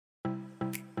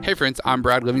Hey friends, I'm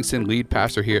Brad Livingston, lead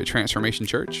pastor here at Transformation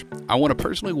Church. I want to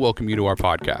personally welcome you to our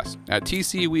podcast. At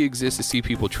TC, we exist to see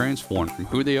people transformed from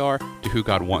who they are to who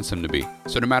God wants them to be.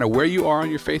 So no matter where you are on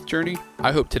your faith journey,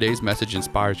 I hope today's message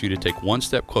inspires you to take one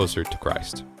step closer to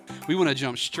Christ. We want to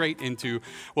jump straight into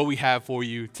what we have for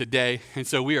you today. And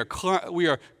so we are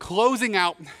closing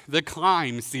out the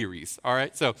Climb series, all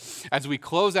right? So as we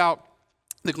close out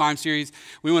the Climb series,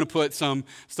 we want to put some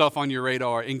stuff on your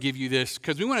radar and give you this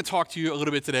because we want to talk to you a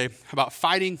little bit today about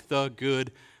fighting the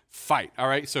good fight, all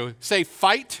right? So say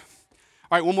fight.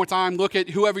 All right, one more time. Look at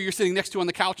whoever you're sitting next to on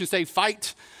the couch and say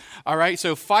fight. All right,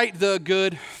 so fight the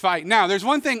good fight. Now, there's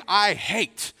one thing I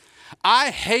hate.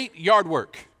 I hate yard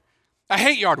work. I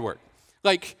hate yard work.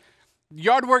 Like,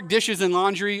 yard work, dishes, and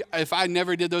laundry, if I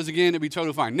never did those again, it'd be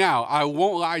totally fine. Now, I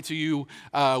won't lie to you,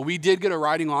 we did get a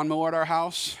riding lawnmower at our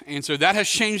house, and so that has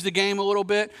changed the game a little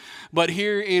bit, but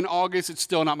here in August, it's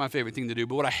still not my favorite thing to do.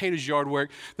 But what I hate is yard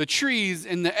work, the trees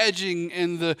and the edging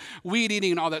and the weed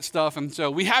eating and all that stuff. And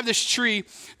so we have this tree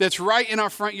that's right in our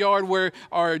front yard where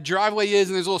our driveway is,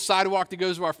 and there's a little sidewalk that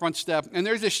goes to our front step. And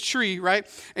there's this tree, right?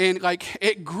 And like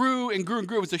it grew and grew and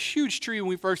grew. It was a huge tree when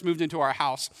we first moved into our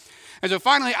house. And so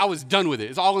finally, I was done with it.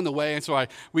 It's all in the way. And so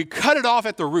we cut it off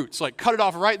at the roots, like cut it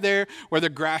off right there where the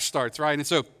grass starts, right? And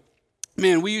so,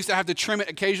 man, we used to have to trim it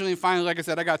occasionally. And finally, like I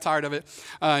said, I got tired of it.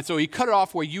 And so he cut it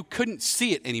off where you couldn't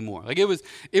see it anymore. Like it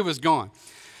was gone.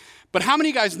 But how many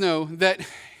of you guys know that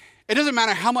it doesn't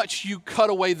matter how much you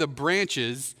cut away the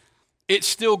branches, it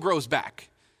still grows back?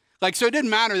 Like, so it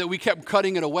didn't matter that we kept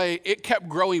cutting it away. It kept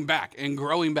growing back and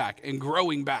growing back and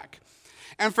growing back.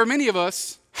 And for many of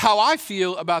us, how I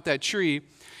feel about that tree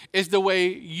is the way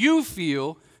you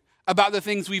feel about the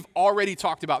things we've already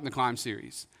talked about in the Climb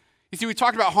series. You see, we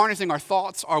talked about harnessing our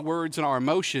thoughts, our words, and our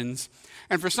emotions.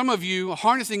 And for some of you,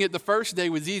 harnessing it the first day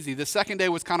was easy. The second day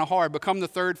was kind of hard. But come the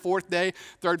third, fourth day,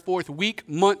 third, fourth week,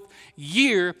 month,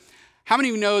 year, how many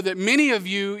of you know that many of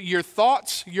you, your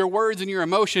thoughts, your words, and your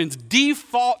emotions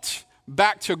default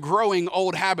back to growing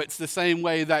old habits the same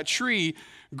way that tree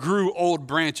grew old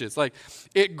branches. Like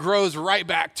it grows right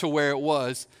back to where it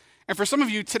was. And for some of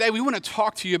you today, we want to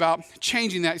talk to you about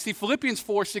changing that. You see, Philippians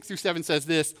 4, 6 through 7 says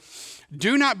this,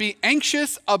 do not be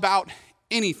anxious about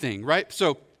anything, right?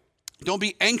 So don't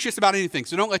be anxious about anything.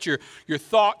 So don't let your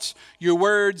thoughts, your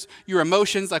words, your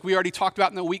emotions, like we already talked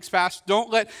about in the weeks past, don't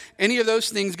let any of those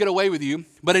things get away with you.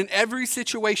 But in every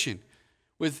situation,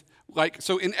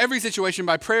 in every situation,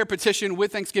 by prayer, petition,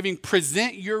 with thanksgiving,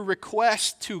 present your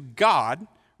request to God,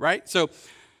 right? So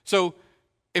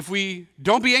if we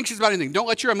don't be anxious about anything, don't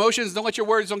let your emotions, don't let your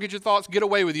words, don't get your thoughts get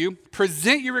away with you.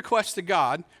 Present your request to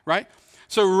God, right?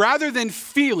 So rather than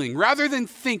feeling, rather than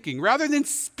thinking, rather than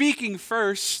speaking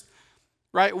first,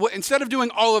 right? Instead of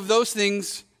doing all of those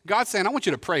things, God's saying, I want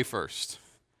you to pray first.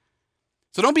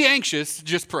 So don't be anxious,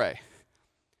 just pray.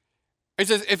 It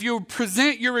says, if you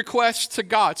present your request to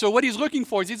God. So what he's looking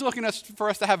for is he's looking for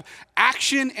us to have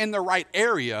action in the right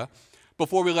area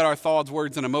before we let our thoughts,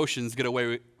 words, and emotions get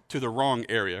away to the wrong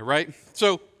area, right?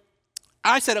 So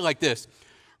I said it like this.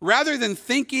 Rather than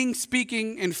thinking,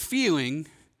 speaking, and feeling,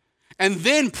 and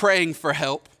then praying for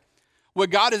help, what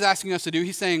God is asking us to do,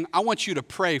 he's saying, I want you to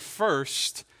pray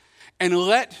first and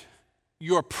let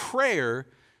your prayer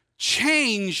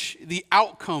change the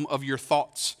outcome of your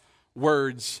thoughts,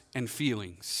 words, and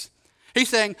feelings. He's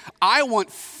saying, I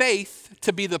want faith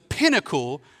to be the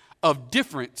pinnacle of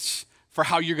difference for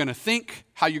how you're going to think,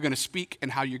 how you're going to speak, and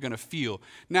how you're going to feel.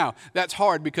 Now, that's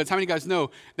hard because how many of you guys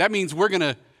know that means we're going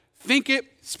to think it,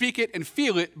 speak it, and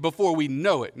feel it before we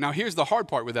know it. Now, here's the hard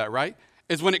part with that, right?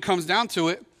 Is when it comes down to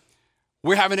it,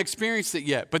 we haven't experienced it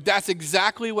yet. But that's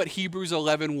exactly what Hebrews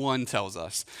 11:1 tells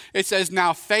us. It says,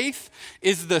 now faith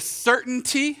is the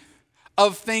certainty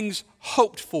of things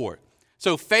hoped for.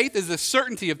 So faith is the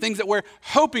certainty of things that we're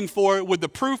hoping for with the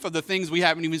proof of the things we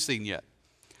haven't even seen yet.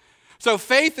 So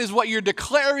faith is what you're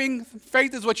declaring,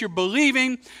 faith is what you're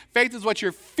believing, faith is what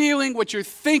you're feeling, what you're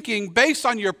thinking based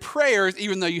on your prayers,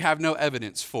 even though you have no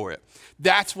evidence for it.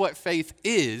 That's what faith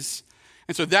is.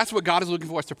 And so that's what God is looking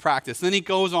for us to practice. Then he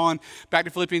goes on back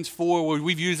to Philippians 4, where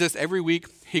we've used this every week.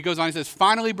 He goes on, he says,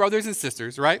 finally, brothers and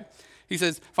sisters, right? He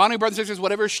says, finally, brothers and sisters,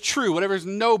 whatever is true, whatever is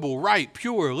noble, right,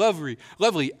 pure, lovely,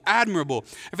 admirable,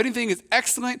 if anything is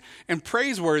excellent and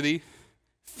praiseworthy,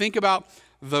 think about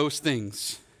those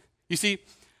things. You see,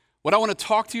 what I want to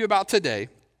talk to you about today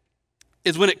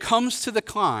is when it comes to the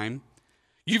climb,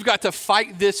 you've got to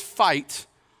fight this fight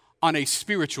on a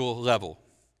spiritual level.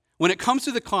 When it comes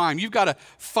to the climb, you've got to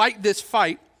fight this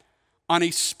fight on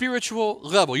a spiritual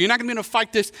level. You're not going to be able to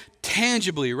fight this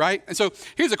tangibly, right? And so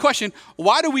here's a question.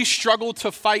 Why do we struggle to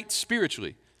fight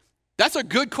spiritually? That's a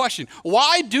good question.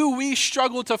 Why do we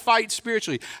struggle to fight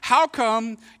spiritually? How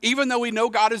come, even though we know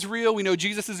God is real, we know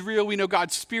Jesus is real, we know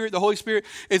God's Spirit, the Holy Spirit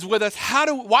is with us,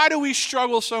 why do we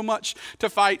struggle so much to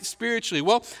fight spiritually?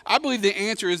 Well, I believe the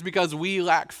answer is because we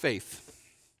lack faith.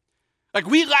 Like,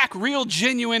 we lack real,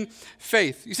 genuine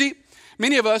faith. You see,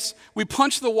 many of us, we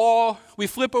punch the wall, we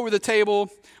flip over the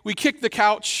table, we kick the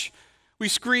couch, we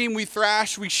scream, we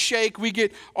thrash, we shake, we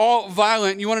get all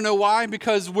violent. You want to know why?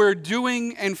 Because we're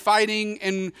doing and fighting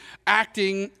and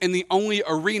acting in the only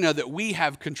arena that we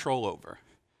have control over.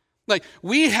 Like,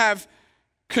 we have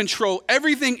control.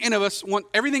 Everything in us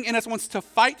wants to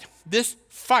fight this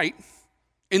fight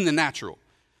in the natural,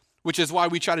 which is why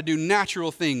we try to do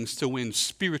natural things to win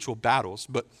spiritual battles.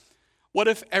 But what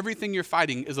if everything you're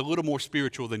fighting is a little more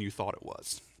spiritual than you thought it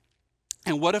was?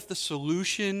 And what if the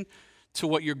solution to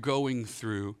what you're going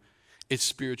through is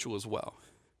spiritual as well?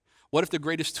 What if the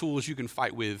greatest tools you can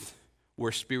fight with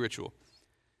were spiritual?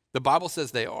 The Bible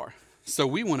says they are. So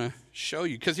we want to show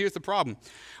you, because here's the problem.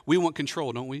 We want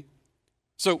control, don't we?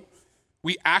 So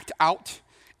we act out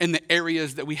in the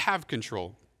areas that we have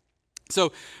control.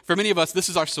 So for many of us, this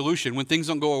is our solution. When things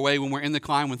don't go away, when we're in the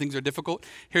climb, when things are difficult,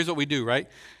 here's what we do, right?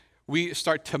 We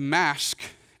start to mask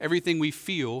everything we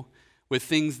feel with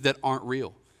things that aren't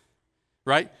real,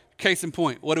 right? Case in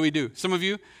point, what do? Some of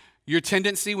you, your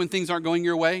tendency when things aren't going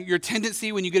your way, your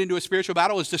tendency when you get into a spiritual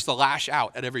battle is just to lash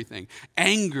out at everything.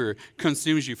 Anger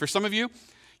consumes you. For some of you,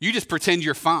 you just pretend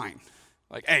you're fine.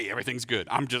 Like, hey, everything's good.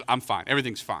 I'm fine.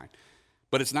 Everything's fine.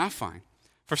 But it's not fine.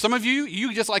 For some of you,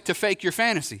 you just like to fake your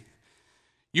fantasy.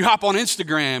 You hop on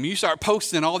Instagram, you start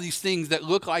posting all these things that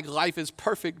look like life is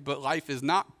perfect, but life is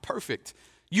not perfect.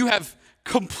 You have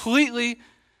completely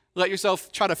let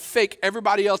yourself try to fake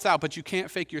everybody else out, but you can't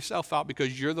fake yourself out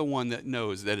because you're the one that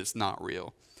knows that it's not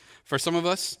real. For some of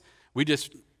us, we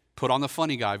just put on the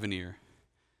funny guy veneer.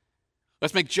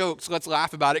 Let's make jokes, let's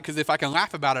laugh about it, because if I can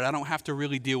laugh about it, I don't have to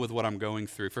really deal with what I'm going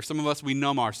through. For some of us, we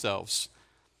numb ourselves.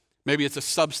 Maybe it's a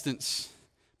substance.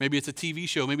 Maybe it's a TV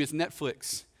show. Maybe it's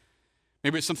Netflix.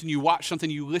 Maybe it's something you watch,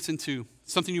 something you listen to,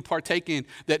 something you partake in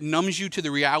that numbs you to the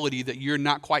reality that you're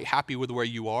not quite happy with where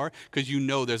you are because you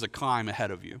know there's a climb ahead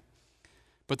of you.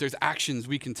 But there's actions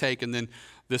we can take. And then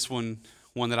this one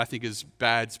that I think is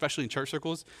bad, especially in church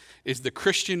circles, is the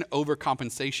Christian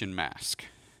overcompensation mask.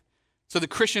 So the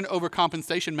Christian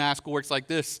overcompensation mask works like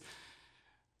this.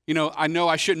 You know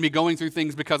I shouldn't be going through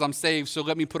things because I'm saved, so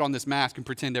let me put on this mask and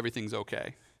pretend everything's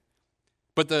okay.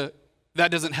 But that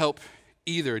doesn't help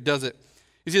either, does it?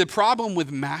 You see, the problem with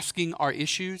masking our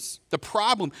issues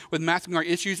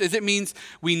is it means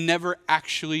we never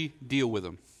actually deal with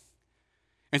them.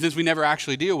 And since we never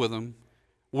actually deal with them,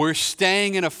 we're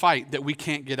staying in a fight that we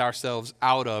can't get ourselves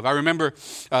out of. I remember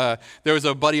there was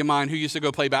a buddy of mine who used to go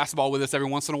play basketball with us every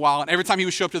once in a while, and every time he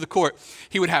would show up to the court,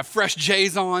 he would have fresh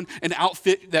J's on, an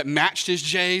outfit that matched his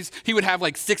J's. He would have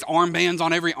like 6 armbands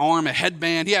on every arm, a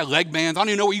headband. He had leg bands. I don't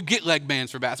even know where you get leg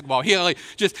bands for basketball. He had like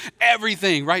just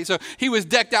everything, right? So he was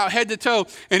decked out head to toe,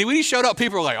 and when he showed up,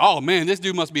 people were like, oh man, this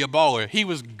dude must be a baller. He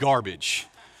was garbage.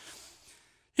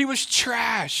 He was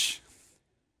trash.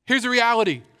 Here's the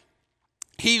reality.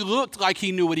 He looked like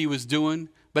he knew what he was doing,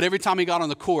 but every time he got on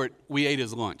the court, we ate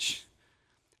his lunch.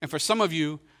 And for some of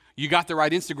you, you got the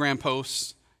right Instagram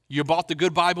posts, you bought the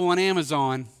good Bible on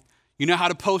Amazon, you know how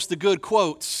to post the good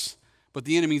quotes, but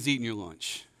the enemy's eating your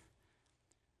lunch.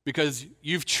 Because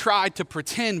you've tried to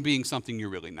pretend being something you're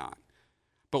really not.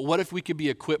 But what if we could be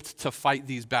equipped to fight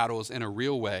these battles in a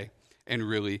real way and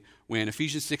really win?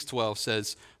 Ephesians 6:12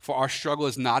 says, "For our struggle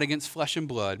is not against flesh and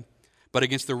blood, but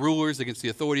against the rulers, against the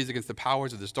authorities, against the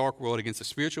powers of this dark world, against the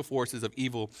spiritual forces of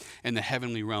evil in the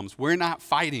heavenly realms." We're not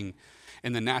fighting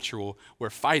in the natural, we're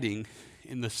fighting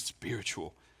in the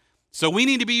spiritual. So we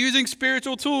need to be using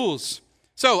spiritual tools.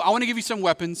 So I want to give you some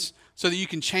weapons so that you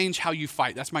can change how you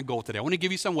fight. That's my goal today. I want to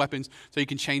give you some weapons so you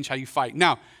can change how you fight.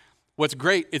 Now, what's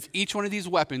great is each one of these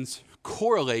weapons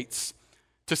correlates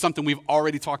to something we've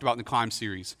already talked about in the Climb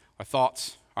series: our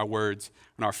thoughts, our words,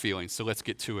 and our feelings. So let's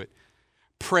get to it.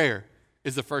 Prayer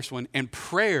is the first one, and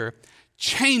prayer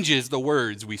changes the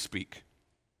words we speak.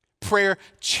 Prayer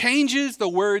changes the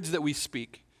words that we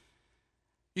speak.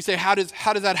 You say, how does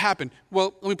that happen?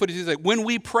 Well, let me put it this way. When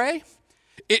we pray,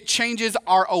 it changes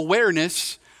our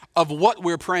awareness of what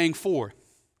we're praying for.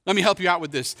 Let me help you out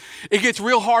with this. It gets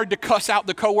real hard to cuss out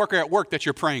the coworker at work that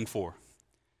you're praying for.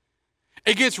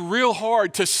 It gets real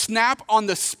hard to snap on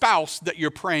the spouse that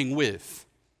you're praying with.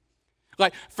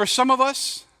 Like, for some of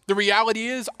us, the reality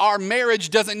is our marriage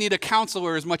doesn't need a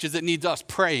counselor as much as it needs us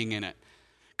praying in it,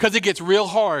 because it gets real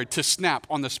hard to snap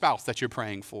on the spouse that you're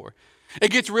praying for.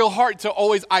 It gets real hard to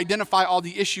always identify all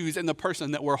the issues in the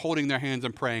person that we're holding their hands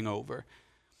and praying over.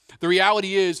 The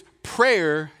reality is,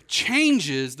 prayer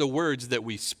changes the words that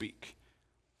we speak.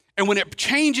 And when it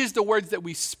changes the words that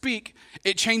we speak,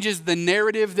 it changes the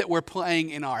narrative that we're playing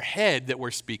in our head that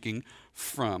we're speaking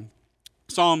from.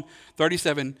 Psalm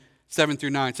 37,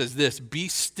 7-9 says this, "Be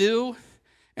still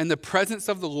in the presence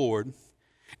of the Lord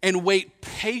and wait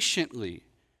patiently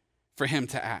for him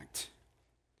to act."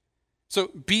 So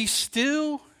be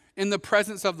still in the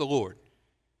presence of the Lord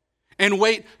and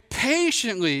wait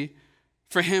patiently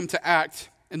for him to act.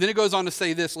 And then it goes on to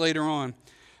say this later on,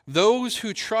 "Those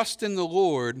who trust in the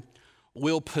Lord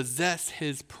will possess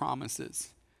his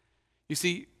promises." You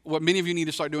see, what many of you need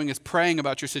to start doing is praying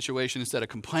about your situation instead of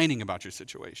complaining about your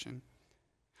situation.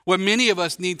 What many of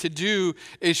us need to do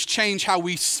is change how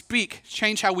we speak,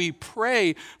 change how we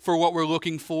pray for what we're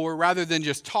looking for rather than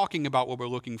just talking about what we're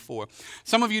looking for.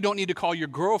 Some of you don't need to call your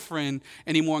girlfriend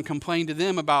anymore and complain to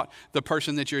them about the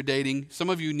person that you're dating. Some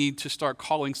of you need to start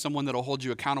calling someone that will hold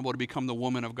you accountable to become the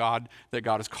woman of God that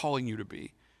God is calling you to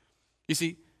be. You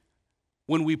see,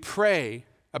 when we pray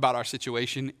about our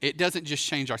situation, it doesn't just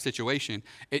change our situation,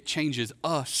 it changes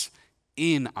us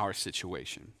in our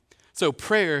situation. So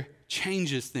prayer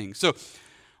changes things. So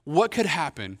what could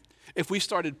happen if we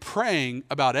started praying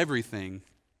about everything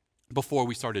before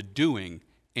we started doing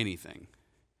anything?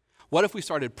 What if we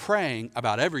started praying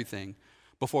about everything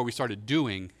before we started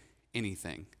doing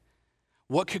anything?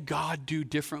 What could God do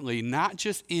differently, not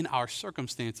just in our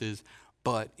circumstances,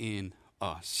 but in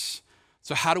us?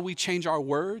 So how do we change our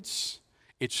words?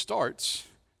 It starts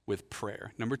with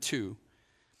prayer. Number 2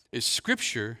 is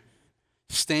Scripture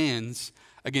stands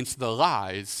against the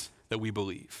lies that we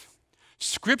believe.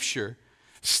 Scripture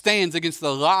stands against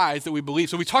the lies that we believe.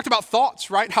 So we talked about thoughts,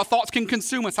 right? How thoughts can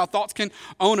consume us, how thoughts can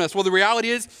own us. Well, the reality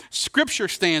is Scripture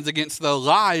stands against the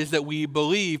lies that we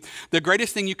believe. The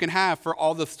greatest thing you can have for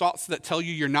all the thoughts that tell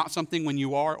you you're not something when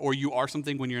you are, or you are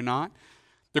something when you're not,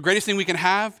 the greatest thing we can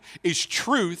have is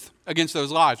truth against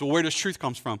those lies. Well, where does truth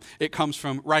come from? It comes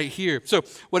from right here. So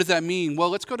what does that mean? Well,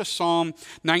 let's go to Psalm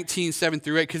 19,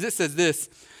 7-8, because it says this,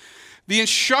 "The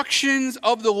instructions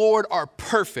of the Lord are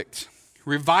perfect,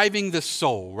 reviving the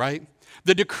soul," right?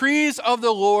 "The decrees of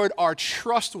the Lord are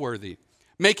trustworthy,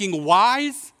 making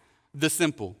wise the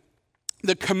simple.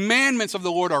 The commandments of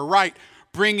the Lord are right,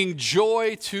 bringing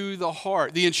joy to the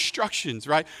heart." The instructions,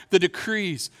 right? The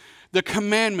decrees, the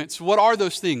commandments, what are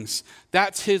those things?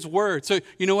 That's his word. So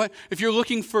you know what? If you're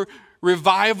looking for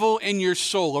revival in your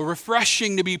soul, a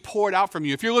refreshing to be poured out from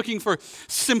you, if you're looking for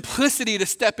simplicity to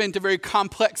step into very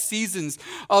complex seasons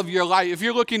of your life, if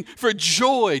you're looking for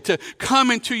joy to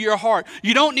come into your heart,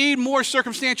 you don't need more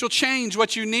circumstantial change.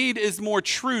 What you need is more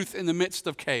truth in the midst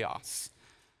of chaos.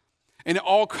 And it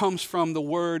all comes from the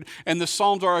Word, and the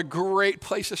Psalms are a great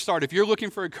place to start. If you're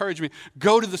looking for encouragement,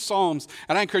 go to the Psalms.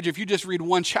 And I encourage you, if you just read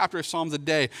one chapter of Psalms a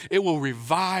day, it will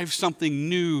revive something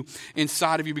new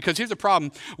inside of you. Because here's the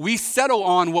problem. We settle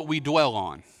on what we dwell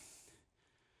on.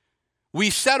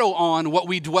 We settle on what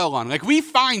we dwell on. Like, we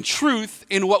find truth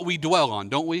in what we dwell on,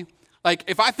 don't we? Like,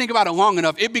 if I think about it long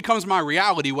enough, it becomes my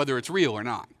reality, whether it's real or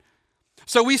not.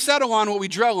 So we settle on what we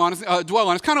dwell on. It's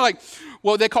kind of like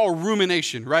what they call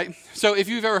rumination, right? So if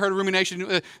you've ever heard of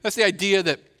rumination, that's the idea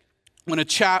that when a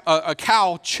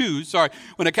cow chews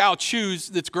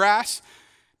its grass,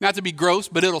 not to be gross,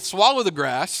 but it'll swallow the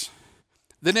grass,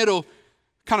 then it'll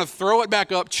kind of throw it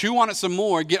back up, chew on it some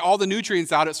more, get all the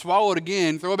nutrients out of it, swallow it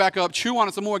again, throw it back up, chew on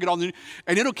it some more, get all the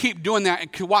and it'll keep doing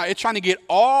that. Why? It's trying to get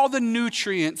all the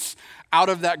nutrients out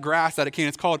of that grass that it can.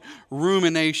 It's called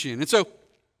rumination. And so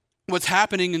what's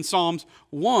happening in Psalms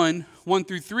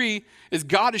 1:1-3, is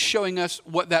God is showing us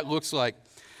what that looks like.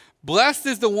 "Blessed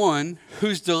is the one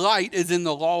whose delight is in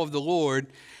the law of the Lord,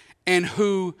 and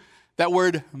who," that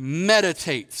word,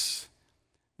 "meditates."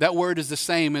 That word is the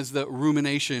same as the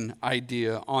rumination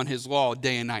idea, on his law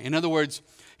day and night. In other words,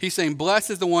 he's saying, blessed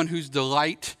is the one whose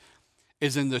delight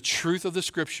is in the truth of the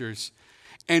Scriptures,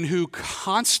 and who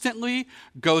constantly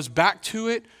goes back to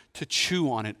it to chew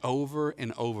on it over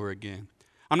and over again.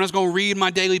 I'm not just going to read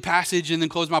my daily passage and then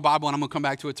close my Bible and I'm going to come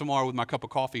back to it tomorrow with my cup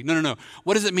of coffee. No.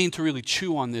 What does it mean to really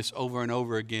chew on this over and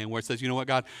over again, where it says, you know what,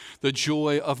 God, the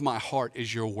joy of my heart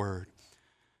is your word.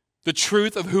 The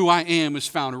truth of who I am is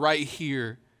found right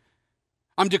here.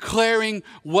 I'm declaring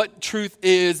what truth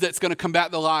is that's going to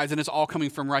combat the lies, and it's all coming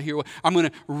from right here. I'm going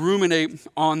to ruminate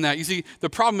on that. You see, the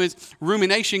problem is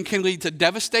rumination can lead to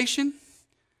devastation.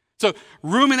 So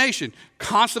rumination,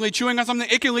 constantly chewing on something,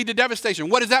 it can lead to devastation.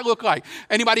 What does that look like?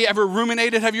 Anybody ever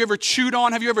ruminated? Have you ever chewed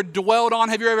on? Have you ever dwelled on?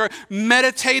 Have you ever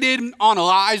meditated on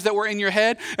lies that were in your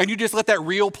head and you just let that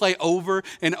reel play over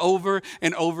and over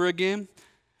and over again?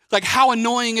 Like, how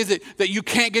annoying is it that you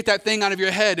can't get that thing out of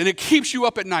your head and it keeps you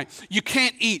up at night? You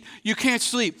can't eat, you can't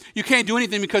sleep, you can't do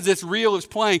anything because this reel is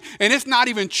playing. And it's not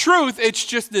even truth, it's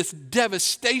just this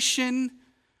devastation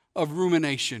of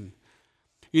rumination.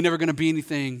 You're never gonna be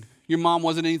anything. Your mom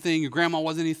wasn't anything, your grandma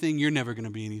wasn't anything, you're never gonna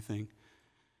be anything.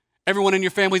 Everyone in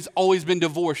your family's always been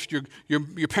divorced.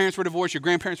 Your parents were divorced, your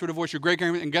grandparents were divorced, your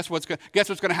great-grandparents, and guess what's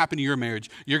gonna happen to your marriage?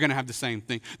 You're gonna have the same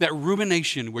thing. That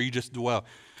rumination where you just dwell.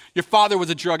 Your father was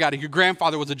a drug addict, your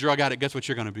grandfather was a drug addict, guess what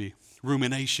you're gonna be?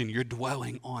 Rumination, you're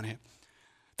dwelling on it.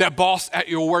 That boss at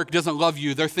your work doesn't love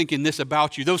you, they're thinking this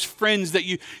about you. Those friends that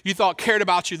you thought cared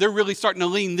about you, they're really starting to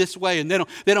lean this way and they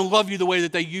don't love you the way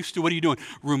that they used to. What are you doing?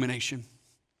 Rumination.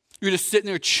 You're just sitting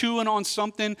there chewing on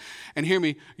something, and hear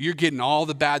me, you're getting all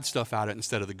the bad stuff out of it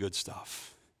instead of the good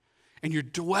stuff. And you're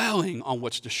dwelling on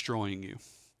what's destroying you.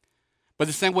 But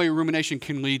the same way rumination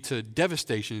can lead to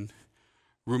devastation,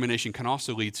 rumination can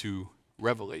also lead to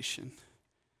revelation.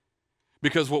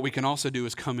 Because what we can also do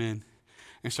is come in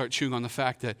and start chewing on the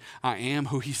fact that I am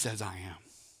who he says I am.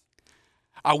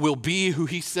 I will be who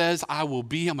he says I will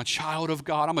be. I'm a child of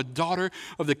God. I'm a daughter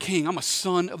of the King. I'm a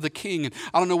son of the King. And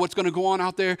I don't know what's going to go on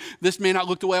out there. This may not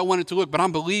look the way I want it to look, but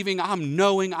I'm believing, I'm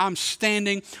knowing, I'm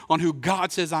standing on who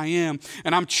God says I am.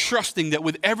 And I'm trusting that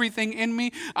with everything in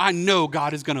me, I know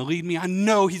God is going to lead me. I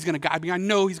know he's going to guide me. I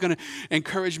know he's going to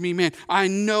encourage me. Man, I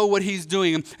know what he's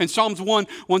doing. And Psalms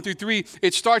 1-3,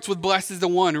 it starts with blessed is the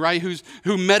one, right,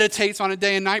 who meditates on it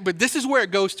day and night. But this is where it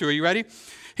goes to. Are you ready?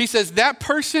 He says, that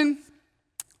person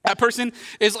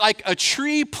is like a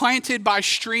tree planted by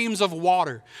streams of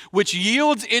water, which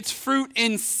yields its fruit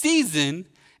in season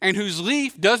and whose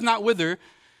leaf does not wither.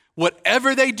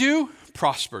 Whatever they do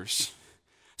prospers.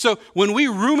 So when we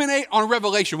ruminate on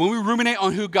revelation, when we ruminate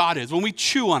on who God is, when we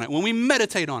chew on it, when we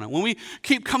meditate on it, when we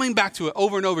keep coming back to it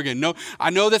over and over again. No, I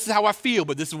know this is how I feel,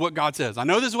 but this is what God says. I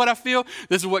know this is what I feel,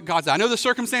 this is what God says. I know the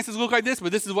circumstances look like this,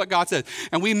 but this is what God says.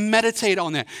 And we meditate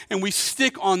on that and we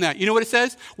stick on that. You know what it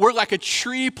says? We're like a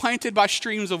tree planted by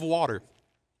streams of water,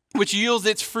 which yields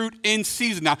its fruit in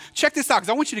season. Now, check this out, because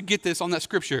I want you to get this on that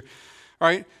scripture, all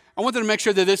right? I want them to make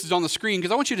sure that this is on the screen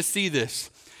because I want you to see this.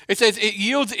 It says, it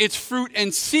yields its fruit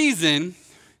in season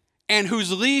and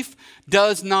whose leaf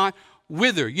does not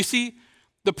wither. You see,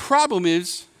 the problem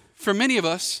is, for many of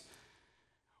us,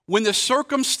 when the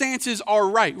circumstances are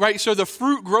right? So the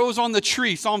fruit grows on the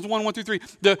tree. Psalms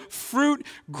 1-3. The fruit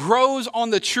grows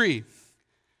on the tree.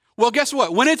 Well, guess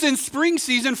what? When it's in spring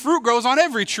season, fruit grows on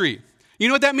every tree. You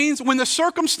know what that means? When the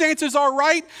circumstances are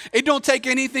right, it don't take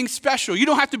anything special. You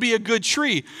don't have to be a good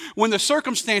tree when the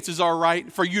circumstances are right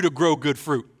for you to grow good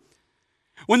fruit.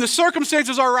 When the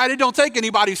circumstances are right, it don't take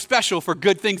anybody special for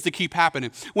good things to keep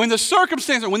happening. When the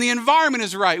circumstances, when the environment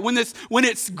is right, when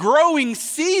it's growing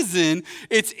season,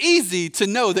 it's easy to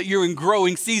know that you're in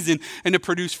growing season and to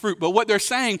produce fruit. But what they're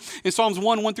saying in Psalms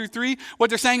 1-3, what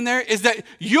they're saying there is that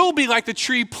you'll be like the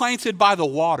tree planted by the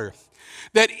water.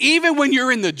 That even when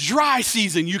you're in the dry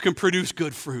season, you can produce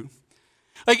good fruit.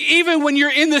 Like even when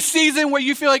you're in the season where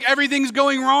you feel like everything's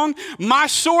going wrong, my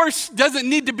source doesn't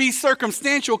need to be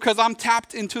circumstantial because I'm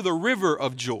tapped into the river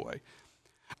of joy.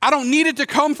 I don't need it to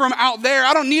come from out there.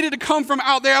 I don't need it to come from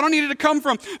out there. I don't need it to come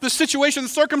from the situation. The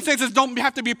circumstances don't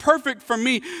have to be perfect for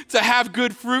me to have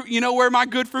good fruit. You know where my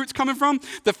good fruit's coming from?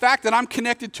 The fact that I'm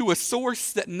connected to a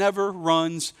source that never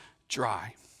runs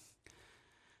dry.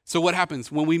 So what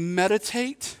happens? When we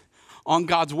meditate on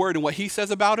God's word and what he says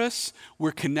about us,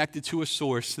 we're connected to a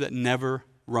source that never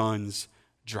runs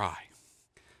dry.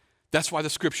 That's why the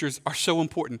scriptures are so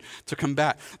important to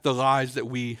combat the lies that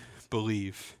we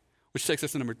believe. Which takes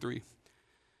us to number 3,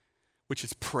 which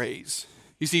is praise.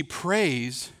 You see,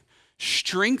 praise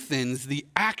strengthens the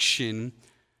action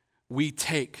we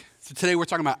take. So today we're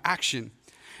talking about action.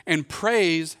 And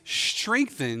praise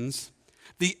strengthens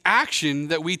the action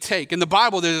that we take. In the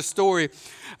Bible, there's a story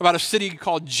about a city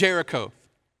called Jericho.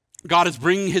 God is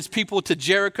bringing his people to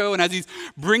Jericho, and as he's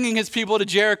bringing his people to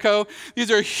Jericho,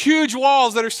 these are huge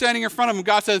walls that are standing in front of him.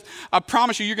 God says, I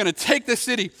promise you, you're going to take this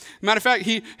city. Matter of fact,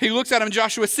 he looks at him in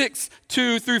Joshua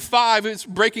 6:2-5. It's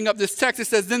breaking up this text. It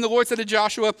says, then the Lord said to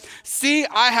Joshua, see,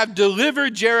 I have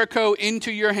delivered Jericho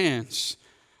into your hands,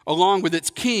 along with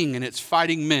its king and its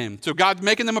fighting men. So God's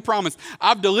making them a promise.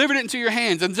 I've delivered it into your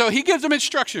hands. And so he gives them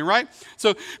instruction, right?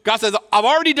 So God says, I've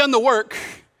already done the work.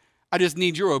 I just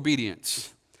need your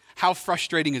obedience. How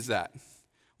frustrating is that?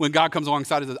 When God comes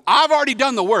alongside and says, I've already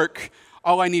done the work.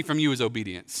 All I need from you is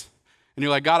obedience. And you're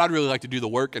like, God, I'd really like to do the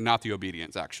work and not the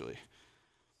obedience, actually.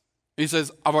 And he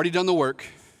says, I've already done the work.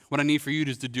 What I need for you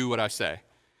is to do what I say.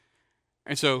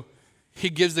 And so he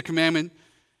gives the commandment,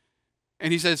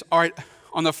 and he says, all right,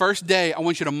 on the first day, I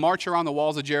want you to march around the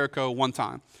walls of Jericho 1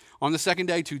 time. On the second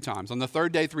day, 2 times. On the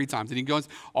third day, 3 times. And he goes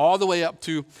all the way up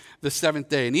to the 7th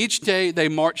day. And each day, they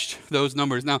marched those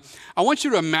numbers. Now, I want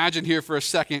you to imagine here for a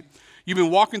second, you've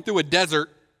been walking through a desert.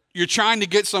 You're trying to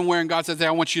get somewhere, and God says, hey,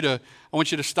 I want you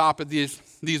to stop at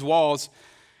these walls.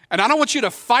 And I don't want you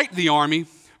to fight the army.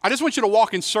 I just want you to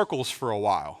walk in circles for a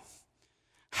while.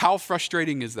 How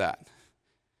frustrating is that?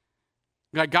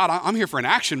 Like, God, I'm here for an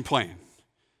action plan.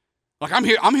 Like, I'm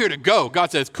here to go.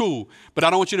 God says, cool, but I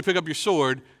don't want you to pick up your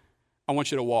sword. I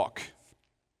want you to walk.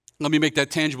 Let me make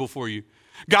that tangible for you.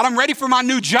 God, I'm ready for my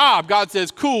new job. God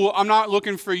says, cool, I'm not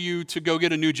looking for you to go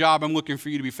get a new job. I'm looking for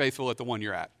you to be faithful at the one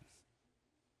you're at.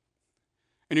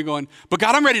 And you're going, but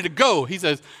God, I'm ready to go. He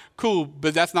says, cool,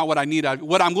 but that's not what I need.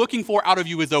 What I'm looking for out of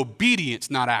you is obedience,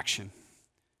 not action.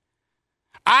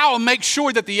 I'll make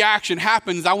sure that the action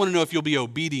happens. I want to know if you'll be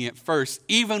obedient first,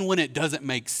 even when it doesn't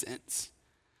make sense.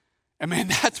 And man,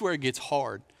 that's where it gets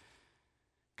hard.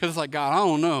 Because it's like, God, I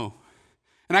don't know.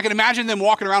 And I can imagine them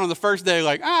walking around on the first day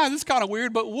like, this is kind of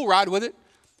weird, but we'll ride with it.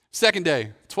 Second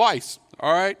day, twice.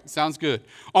 All right, sounds good.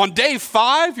 On day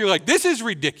 5, you're like, this is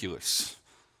ridiculous.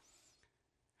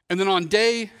 And then on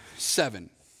day 7,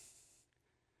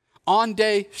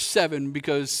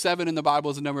 because 7 in the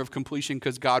Bible is a number of completion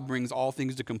because God brings all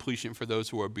things to completion for those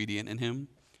who are obedient in him.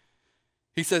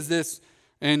 He says this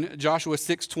in Joshua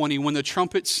 6:20, when the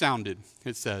trumpet sounded,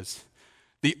 it says,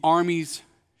 the armies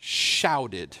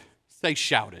shouted. Say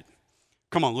shouted.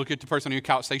 Come on, look at the person on your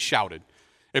couch, say shouted.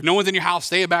 If no one's in your house,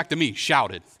 say it back to me,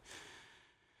 shouted.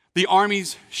 The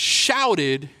armies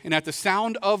shouted, and at the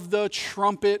sound of the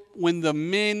trumpet, when the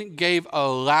men gave a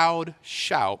loud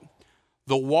shout,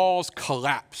 the walls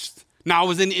collapsed. Now, I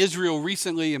was in Israel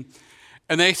recently, and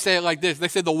they say it like this. They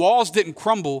said the walls didn't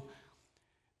crumble.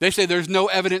 They say there's no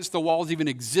evidence the walls even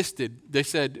existed. They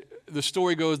said, the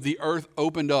story goes, the earth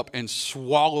opened up and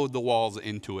swallowed the walls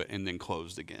into it and then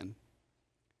closed again.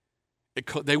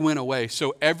 They went away.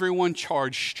 So everyone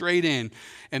charged straight in,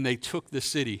 and they took the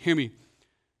city. Hear me.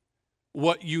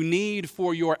 What you need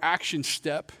for your action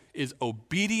step is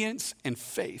obedience and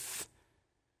faith.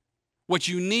 What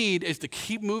you need is to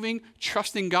keep moving,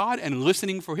 trusting God, and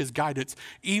listening for his guidance,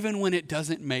 even when it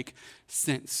doesn't make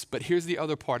sense. But here's the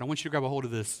other part. I want you to grab a hold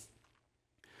of this.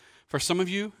 For some of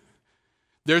you,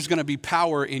 there's going to be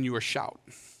power in your shout.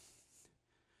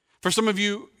 For some of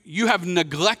you, you have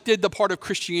neglected the part of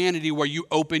Christianity where you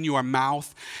open your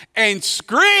mouth and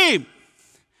scream.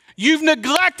 You've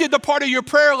neglected the part of your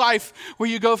prayer life where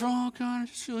you go from, oh God, I'm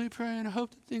just really praying. I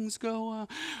hope that things go well.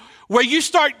 Where you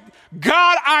start,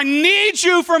 God, I need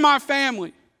you for my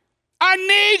family. I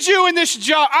need you in this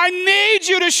job. I need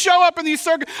you to show up in these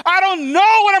circles. I don't know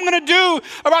what I'm going to do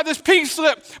about this pink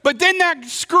slip. But then that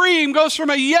scream goes from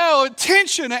a yell, a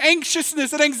tension, an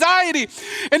anxiousness, an anxiety,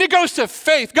 and it goes to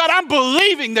faith. God, I'm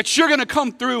believing that you're going to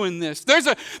come through in this.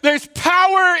 There's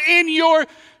power in your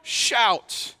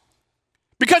shout.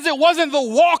 Because it wasn't the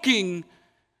walking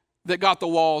that got the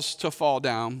walls to fall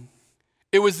down.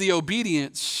 It was the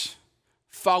obedience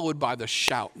followed by the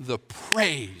shout, the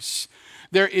praise.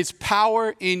 There is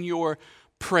power in your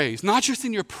praise, not just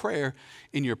in your prayer,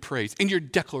 in your praise, in your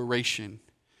declaration,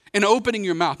 in opening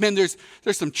your mouth. Man, there's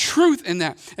some truth in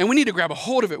that, and we need to grab a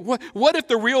hold of it. What if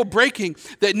the real breaking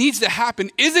that needs to happen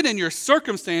isn't in your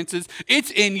circumstances, it's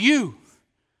in you?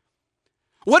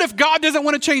 What if God doesn't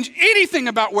want to change anything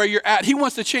about where you're at? He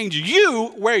wants to change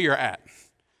you where you're at.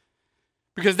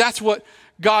 Because that's what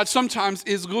God sometimes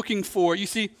is looking for. You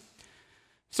see,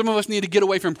 some of us need to get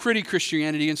away from pretty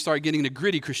Christianity and start getting to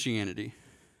gritty Christianity.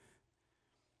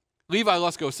 Levi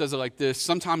Lusko says it like this: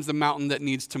 sometimes the mountain that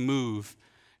needs to move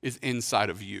is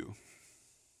inside of you.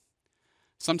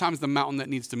 Sometimes the mountain that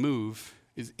needs to move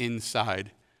is inside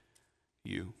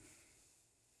you.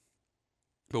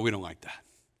 But we don't like that.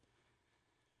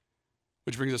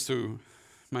 Which brings us to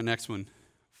my next one,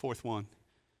 fourth one.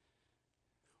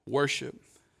 Worship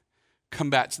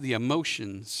combats the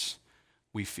emotions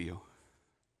we feel.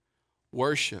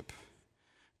 Worship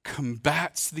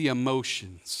combats the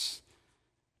emotions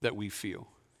that we feel.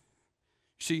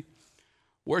 See,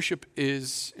 worship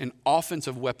is an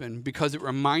offensive weapon because it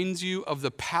reminds you of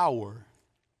the power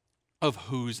of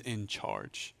who's in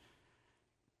charge.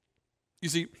 You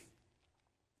see,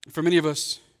 for many of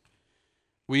us,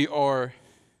 we are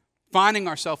finding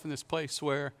ourselves in this place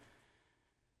where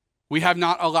we have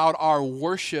not allowed our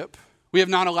worship, we have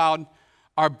not allowed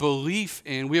our belief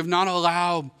in, we have not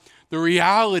allowed the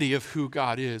reality of who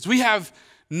God is. We have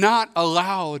not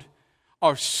allowed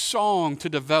our song to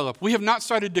develop. We have not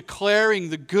started declaring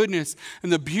the goodness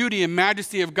and the beauty and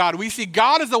majesty of God. We see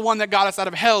God as the one that got us out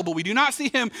of hell, but we do not see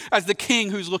him as the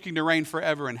king who's looking to reign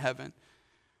forever in heaven.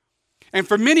 And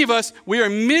for many of us, we are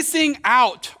missing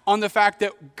out on the fact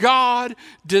that God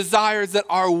desires that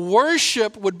our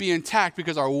worship would be intact,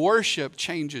 because our worship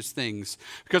changes things.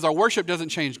 Because our worship doesn't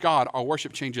change God, our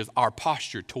worship changes our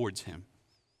posture towards him.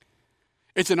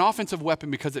 It's an offensive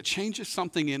weapon because it changes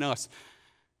something in us.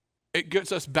 It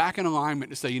gets us back in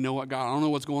alignment to say, you know what, God, I don't know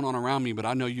what's going on around me, but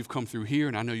I know you've come through here,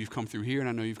 and I know you've come through here, and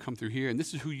I know you've come through here, and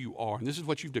this is who you are, and this is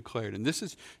what you've declared, and this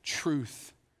is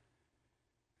truth.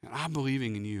 And I'm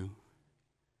believing in you.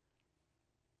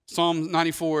 Psalm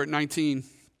 94:19.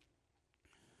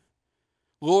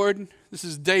 Lord, this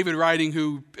is David writing,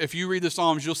 who, if you read the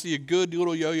Psalms, you'll see a good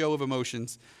little yo-yo of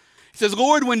emotions. He says,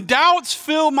 Lord, when doubts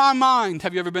fill my mind,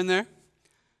 have you ever been there?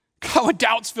 God, when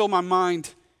doubts fill my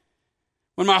mind,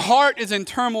 when my heart is in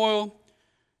turmoil,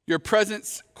 your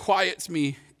presence quiets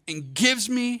me and gives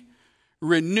me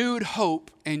renewed hope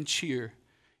and cheer.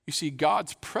 You see,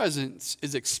 God's presence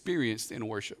is experienced in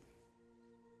worship.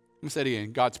 Let me say it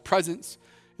again. God's presence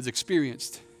is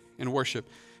experienced in worship.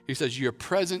 He says, your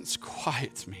presence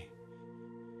quiets me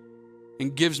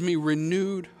and gives me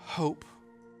renewed hope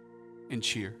and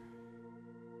cheer.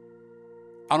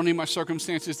 I don't need my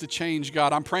circumstances to change,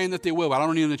 God. I'm praying that they will, but I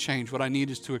don't need them to change. What I need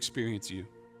is to experience you.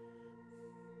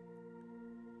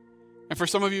 And for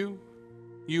some of you,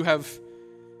 you have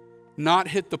not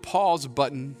hit the pause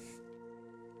button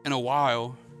in a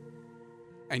while,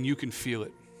 and you can feel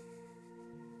it.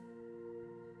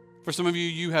 For some of you,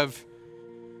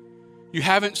 you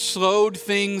haven't slowed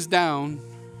things down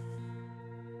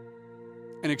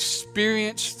and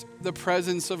experienced the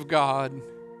presence of God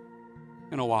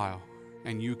in a while,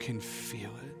 and you can feel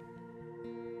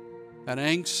it. That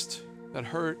angst, that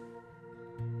hurt.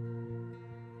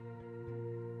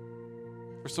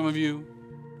 For some of you,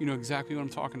 you know exactly what I'm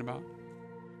talking about.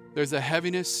 There's a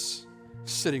heaviness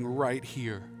sitting right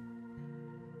here.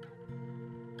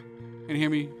 And hear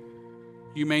me,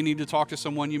 you may need to talk to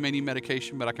someone, you may need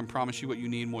medication, but I can promise you what you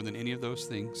need more than any of those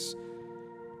things.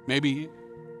 Maybe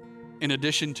in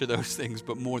addition to those things,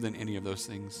 but more than any of those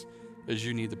things, is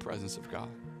you need the presence of God.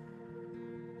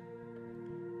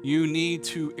 You need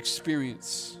to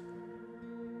experience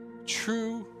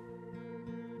true,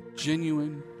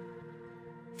 genuine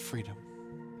freedom.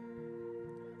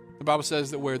 The Bible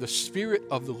says that where the Spirit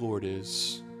of the Lord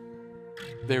is,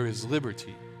 there is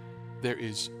liberty, there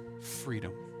is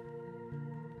freedom.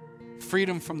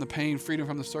 Freedom from the pain, freedom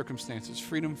from the circumstances,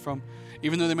 freedom from,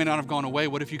 even though they may not have gone away,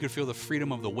 what if you could feel the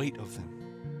freedom of the weight of them?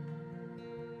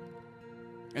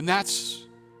 And that's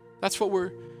what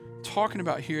we're talking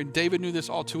about here. And David knew this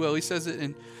all too well. He says it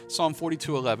in Psalm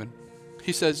 42:11.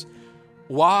 He says,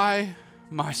 why,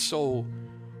 my soul,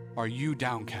 are you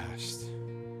downcast?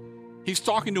 He's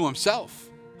talking to himself.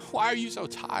 Why are you so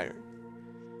tired?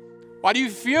 Why do you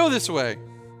feel this way?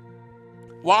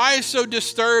 Why so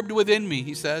disturbed within me,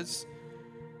 he says.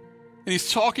 And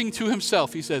he's talking to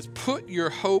himself. He says, put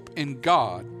your hope in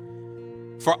God,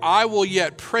 for I will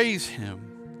yet praise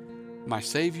him, my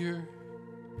Savior,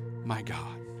 my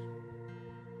God.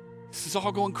 This is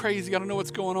all going crazy. I don't know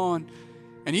what's going on.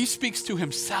 And he speaks to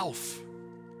himself.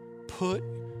 Put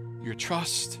your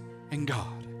trust in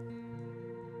God.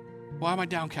 Why am I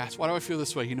downcast? Why do I feel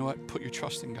this way? You know what? Put your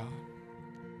trust in God.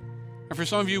 And for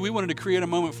some of you, we wanted to create a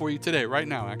moment for you today, right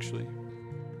now, actually.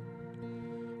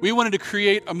 We wanted to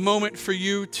create a moment for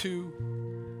you to,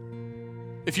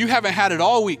 if you haven't had it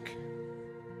all week,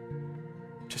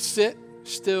 to sit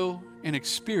still and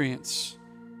experience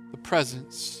the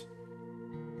presence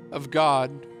of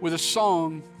God with a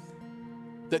song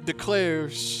that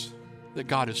declares that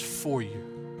God is for you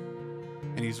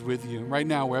and he's with you. Right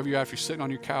now, wherever you're at, if you're sitting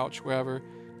on your couch, wherever,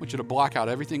 I want you to block out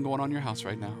everything going on in your house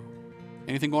right now.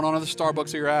 Anything going on at the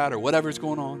Starbucks that you're at or whatever's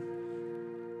going on.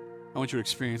 I want you to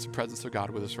experience the presence of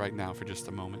God with us right now for just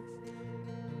a moment.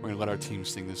 We're going to let our team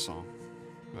sing this song.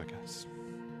 Go ahead, guys.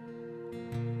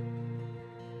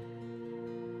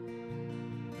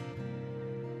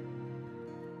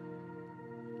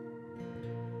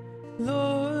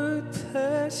 Lord,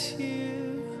 bless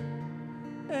you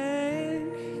and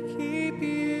keep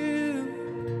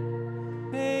you.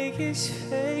 Make his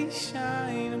face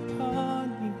shine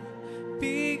upon you.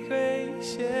 Be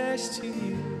gracious to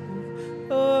you.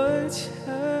 Lord,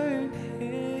 turn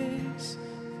his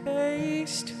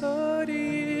face toward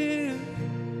you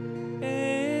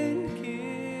and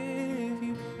give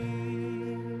you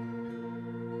peace.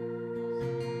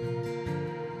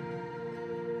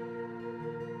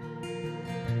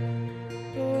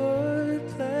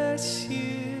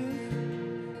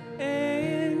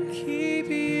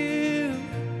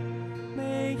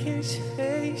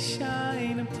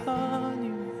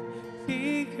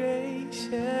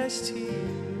 eyes to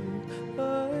you,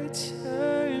 Lord,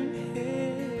 turn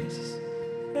his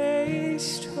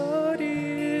face toward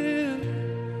you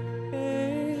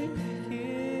and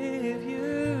give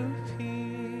you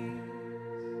peace.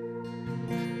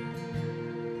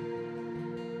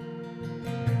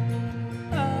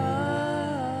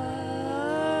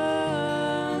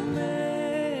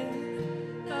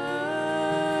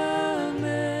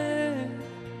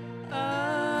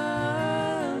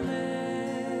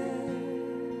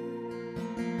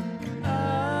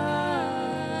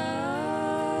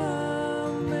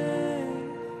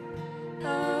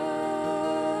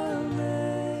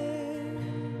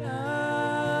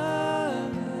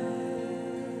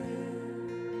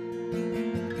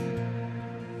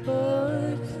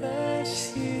 Lord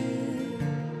bless you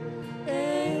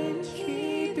and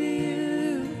keep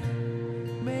you,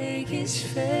 make his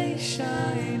face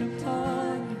shine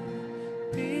upon you,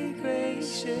 be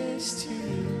gracious to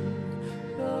you.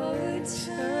 Lord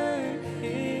turn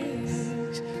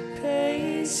his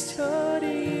face toward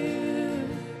you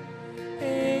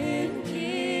and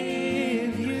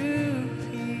give you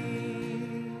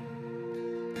peace.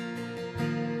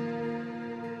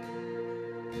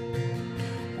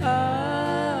 Amen.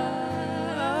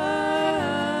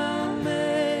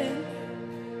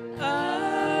 Amen. Amen.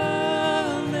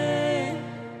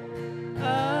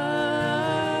 Amen.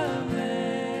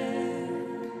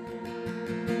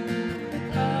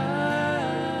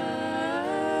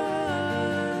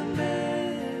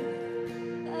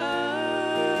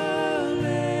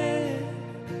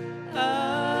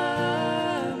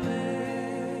 Amen.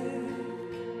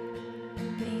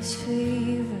 May his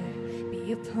favor be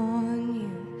upon you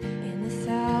in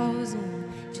 1,000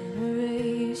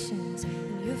 generations, in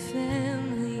your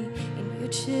family, in your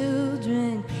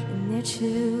children, in their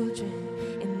children,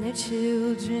 in their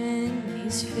children. May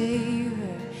his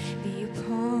favor be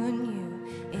upon you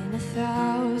in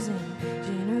 1,000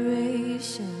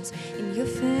 generations, in your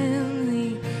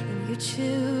family, in your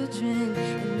children,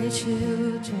 in their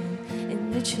children,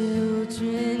 in their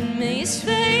children. May his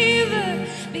favor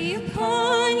be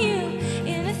upon you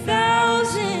in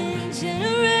 1,000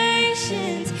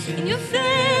 generations, in your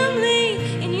family,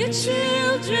 in your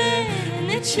children, in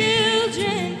their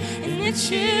children, in their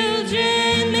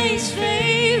children. May his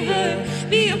favor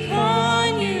be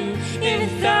upon you in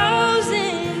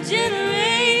 1,000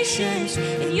 generations,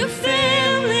 in your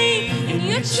family, in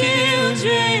your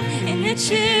children, in their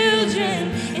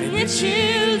children, in their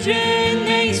children.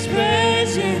 May his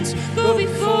presence go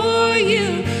before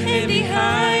you and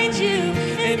behind you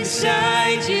and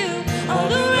beside you,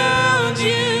 all around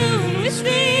you and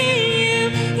within you.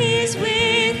 He is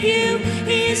with you,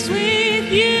 he is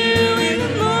with you in the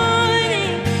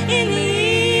morning, in the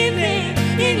evening,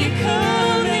 in your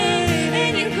coming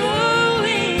and your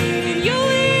going, in your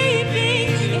weeping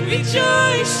and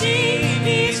rejoicing.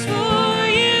 He is for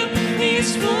you, he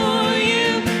is for you,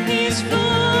 he is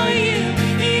for you,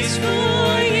 he is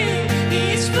for you, he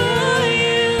is for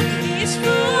you, he is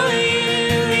for you,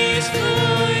 he is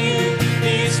for you,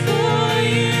 he is for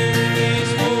you, he is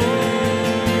for you.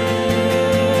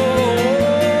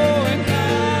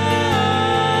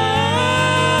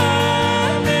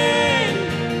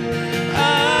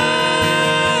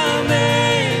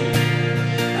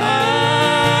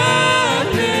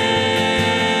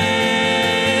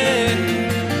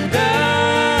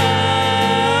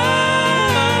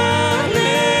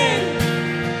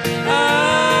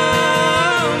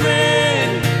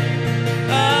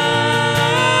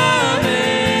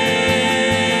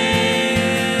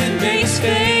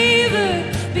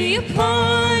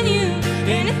 Upon you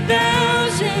in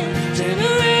 1,000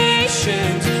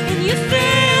 generations, in your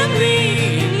family,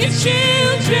 in your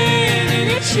children, in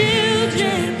your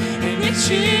children, in your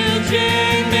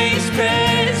children. May his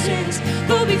presence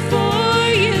go before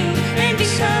you and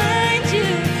behind you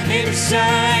and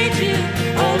beside you,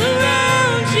 all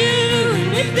around you and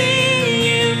within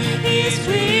you. He is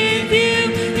with you,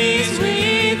 he is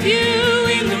with you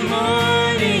in the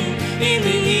morning, in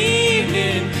the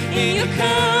evening, in your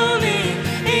coming,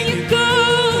 and you're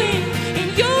going, and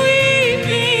you're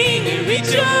weeping and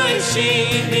rejoicing.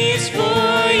 He is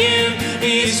for you,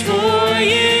 he is for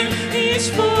you, he is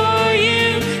for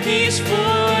you, he is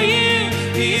for you,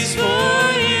 he is for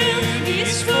you, he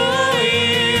is for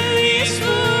you, he is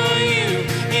for you,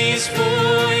 he is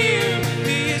for you.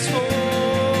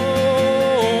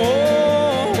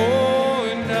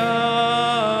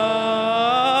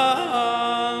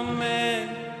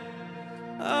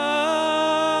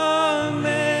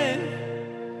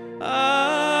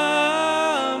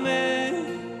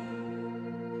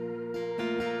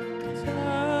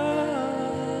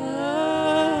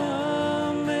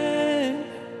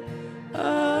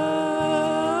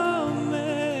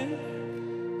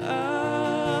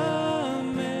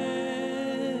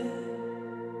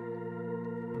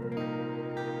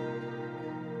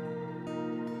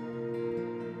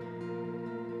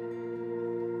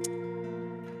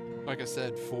 like I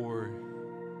said, for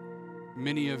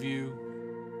many of you,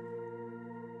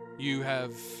 you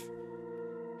have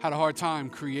had a hard time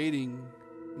creating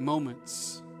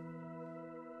moments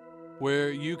where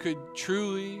you could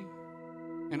truly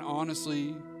and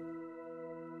honestly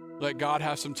let God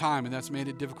have some time, and that's made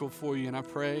it difficult for you. And I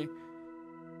pray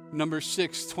Numbers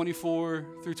 6, 24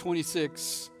 through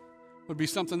 26 would be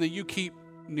something that you keep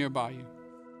nearby you,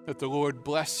 that the Lord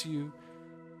bless you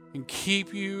and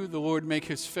keep you, the Lord make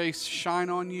his face shine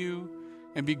on you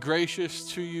and be gracious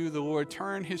to you, the Lord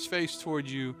turn his face towards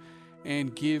you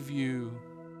and give you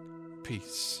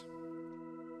peace.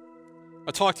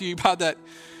 I talked to you about that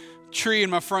tree in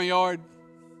my front yard,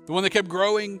 the one that kept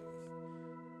growing.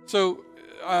 So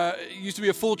it used to be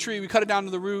a full tree. We cut it down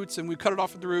to the roots, and we cut it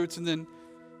off at the roots. And then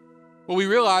what we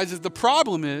realized is the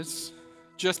problem is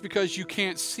just because you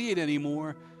can't see it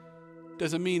anymore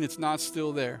doesn't mean it's not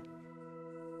still there.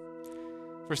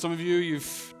 For some of you,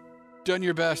 you've done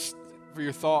your best for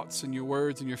your thoughts and your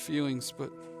words and your feelings,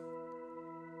 but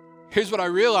here's what I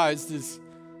realized is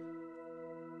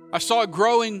I saw it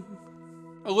growing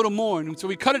a little more. And so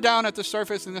we cut it down at the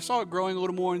surface, and I saw it growing a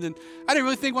little more. And then I didn't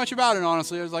really think much about it,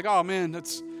 honestly. I was like, oh, man,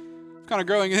 it's kind of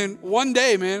growing. And then one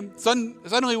day, man,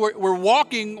 suddenly we're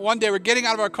walking. One day we're getting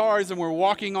out of our cars, and we're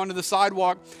walking onto the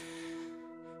sidewalk.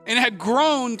 And it had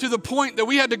grown to the point that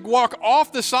we had to walk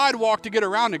off the sidewalk to get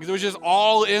around it because it was just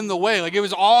all in the way. Like, it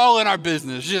was all in our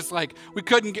business. Just like we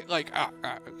couldn't get, like,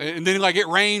 and then like it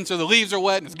rained, so the leaves are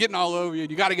wet, and it's getting all over you.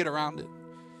 You got to get around it.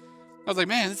 I was like,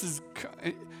 man, I was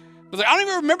like, I don't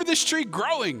even remember this tree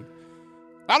growing.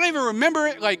 I don't even remember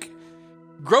it like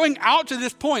growing out to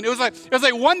this point. It was like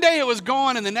one day it was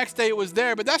gone and the next day it was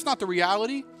there, but that's not the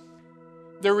reality.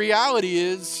 The reality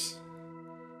is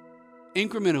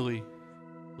incrementally,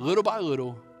 little by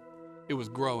little, it was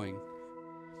growing.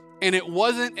 And it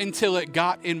wasn't until it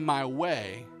got in my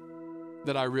way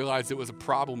that I realized it was a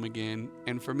problem again.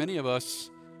 And for many of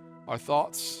us, our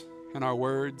thoughts and our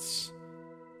words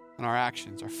and our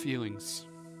actions, our feelings,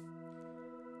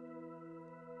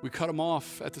 we cut them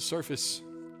off at the surface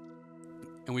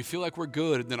and we feel like we're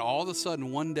good. And then all of a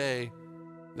sudden, one day,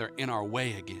 they're in our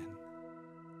way again.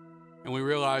 And we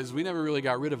realize we never really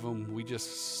got rid of them. We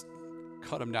just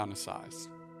cut them down to size.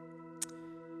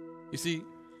 You see,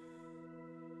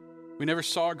 we never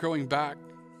saw it growing back,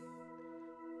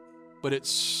 but it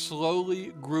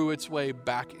slowly grew its way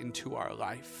back into our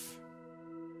life,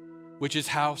 which is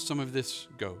how some of this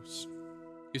goes.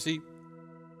 You see,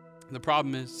 the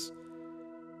problem is,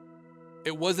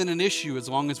 it wasn't an issue as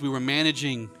long as we were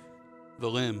managing the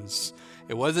limbs.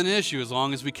 It wasn't an issue as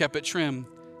long as we kept it trimmed.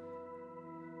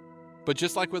 But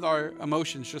just like with our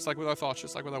emotions, just like with our thoughts,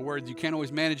 just like with our words, you can't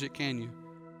always manage it, can you?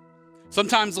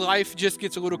 Sometimes life just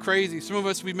gets a little crazy. Some of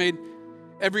us, we've made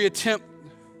every attempt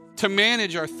to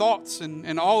manage our thoughts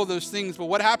and all of those things. But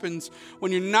what happens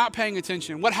when you're not paying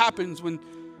attention? What happens when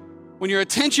your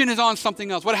attention is on something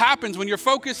else? What happens when you're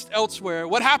focused elsewhere?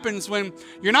 What happens when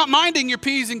you're not minding your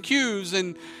P's and Q's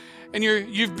and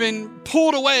you've been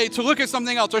pulled away to look at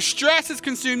something else? Or stress has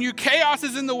consumed you, chaos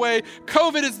is in the way,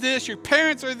 COVID is this, your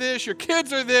parents are this, your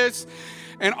kids are this,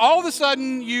 and all of a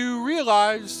sudden you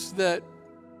realize that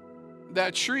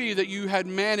tree that you had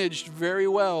managed very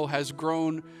well has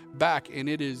grown back, and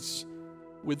it is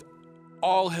with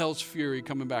all hell's fury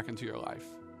coming back into your life.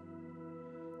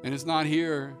 And it's not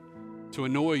here to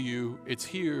annoy you, it's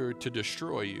here to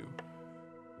destroy you.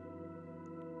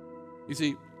 You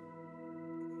see,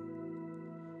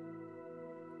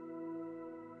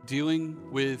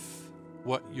 dealing with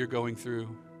what you're going through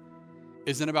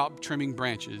isn't about trimming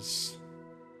branches,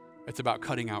 it's about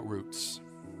cutting out roots.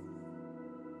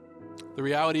 The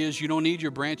reality is you don't need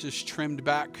your branches trimmed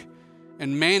back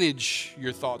and manage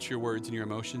your thoughts, your words, and your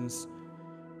emotions.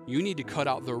 You need to cut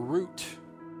out the root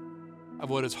of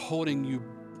what is holding you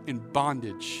in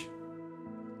bondage,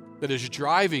 that is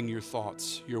driving your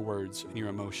thoughts, your words, and your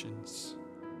emotions.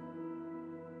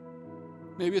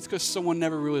 Maybe it's because someone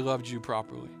never really loved you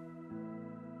properly.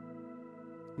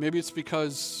 Maybe it's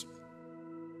because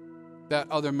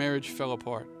that other marriage fell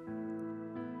apart.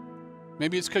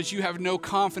 Maybe it's because you have no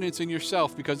confidence in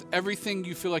yourself because everything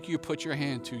you feel like you put your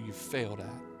hand to, you failed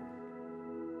at.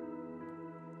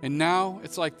 And now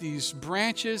it's like these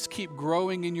branches keep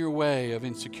growing in your way of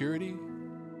insecurity,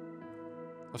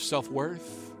 of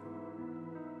self-worth,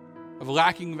 of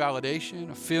lacking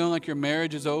validation, of feeling like your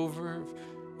marriage is over.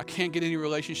 I can't get any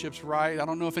relationships right. I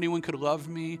don't know if anyone could love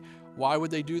me. Why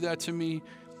would they do that to me?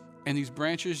 And these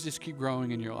branches just keep growing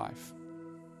in your life.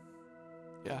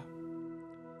 Yeah.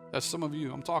 That's some of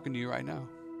you. I'm talking to you right now.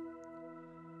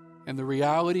 And the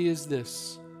reality is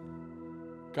this.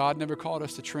 God never called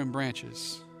us to trim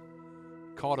branches.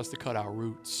 called us to cut our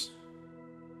roots.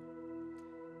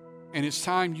 And it's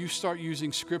time you start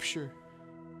using scripture,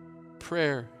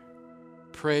 prayer,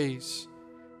 praise,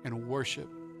 and worship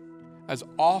as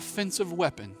offensive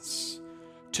weapons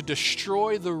to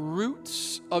destroy the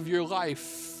roots of your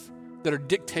life that are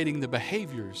dictating the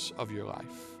behaviors of your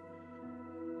life,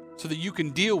 so that you can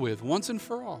deal with once and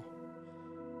for all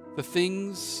the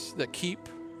things that keep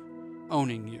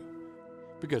owning you,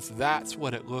 because that's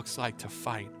what it looks like to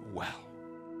fight well.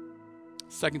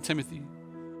 2 Timothy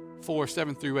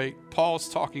 4:7-8, Paul's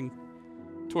talking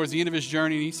towards the end of his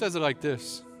journey, and he says it like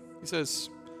this. He says,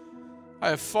 I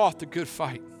have fought the good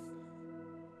fight.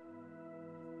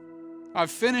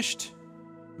 I've finished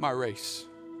my race.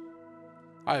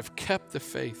 I have kept the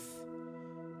faith.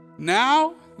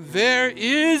 Now there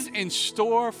is in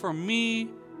store for me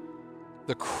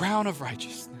the crown of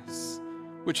righteousness,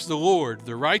 which the Lord,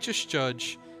 the righteous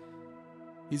judge,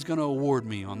 he's going to award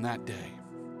me on that day.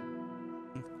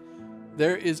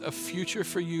 There is a future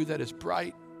for you that is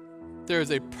bright. There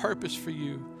is a purpose for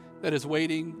you that is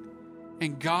waiting.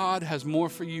 And God has more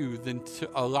for you than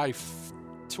a life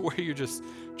to where you're just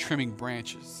trimming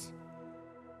branches.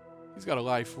 He's got a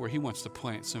life where he wants to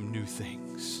plant some new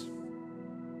things.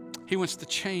 He wants to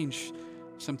change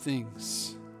some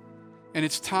things. And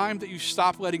it's time that you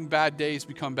stop letting bad days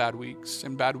become bad weeks,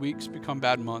 and bad weeks become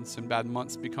bad months, and bad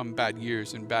months become bad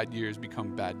years, and bad years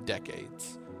become bad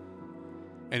decades.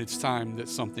 And it's time that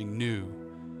something new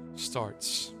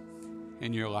starts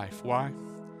in your life. Why?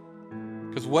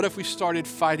 Because what if we started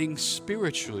fighting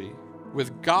spiritually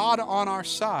with God on our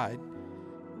side,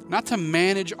 not to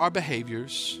manage our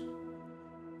behaviors,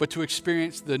 but to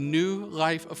experience the new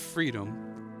life of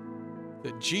freedom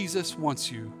that Jesus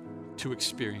wants you to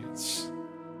experience?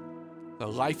 The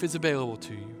life is available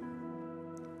to you.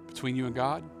 Between you and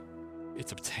God,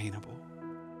 it's obtainable.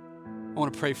 I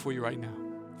want to pray for you right now.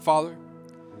 Father,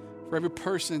 for every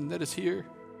person that is here,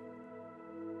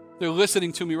 they're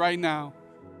listening to me right now.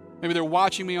 Maybe they're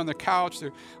watching me on the couch.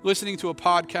 They're listening to a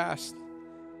podcast.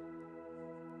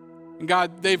 And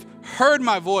God, they've heard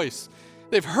my voice.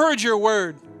 They've heard your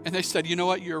word. And they said, you know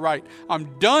what? You're right.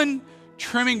 I'm done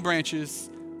trimming branches.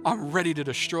 I'm ready to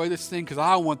destroy this thing because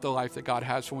I want the life that God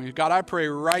has for me. God, I pray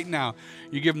right now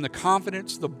you give them the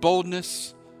confidence, the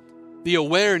boldness, the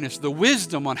awareness, the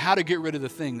wisdom on how to get rid of the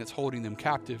thing that's holding them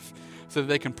captive so that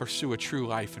they can pursue a true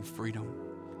life in freedom.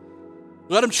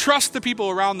 Let them trust the people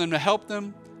around them to help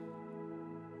them.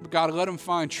 But God, let them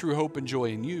find true hope and joy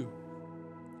in you,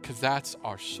 because that's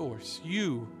our source.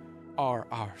 You are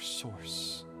our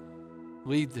source.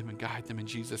 Lead them and guide them in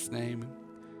Jesus' name.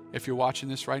 If you're watching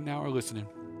this right now or listening,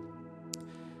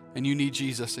 and you need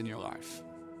Jesus in your life,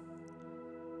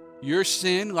 your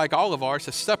sin, like all of ours,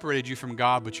 has separated you from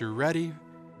God, but you're ready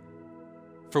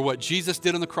for what Jesus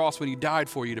did on the cross when he died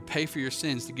for you, to pay for your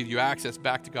sins, to give you access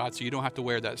back to God so you don't have to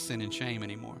wear that sin and shame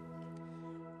anymore.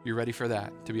 You're ready for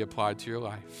that to be applied to your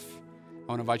life. I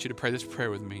want to invite you to pray this prayer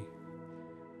with me.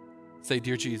 Say,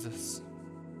 Dear Jesus,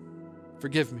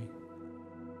 forgive me.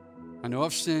 I know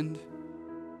I've sinned.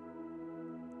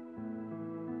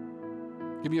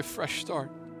 Give me a fresh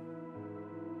start.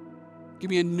 Give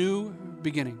me a new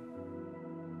beginning.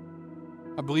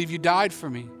 I believe you died for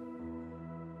me.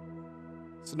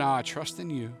 So now I trust in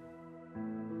you,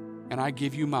 and I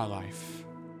give you my life.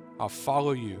 I'll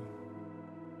follow you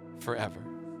forever.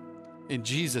 In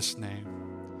Jesus' name,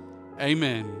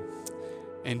 amen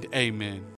and amen.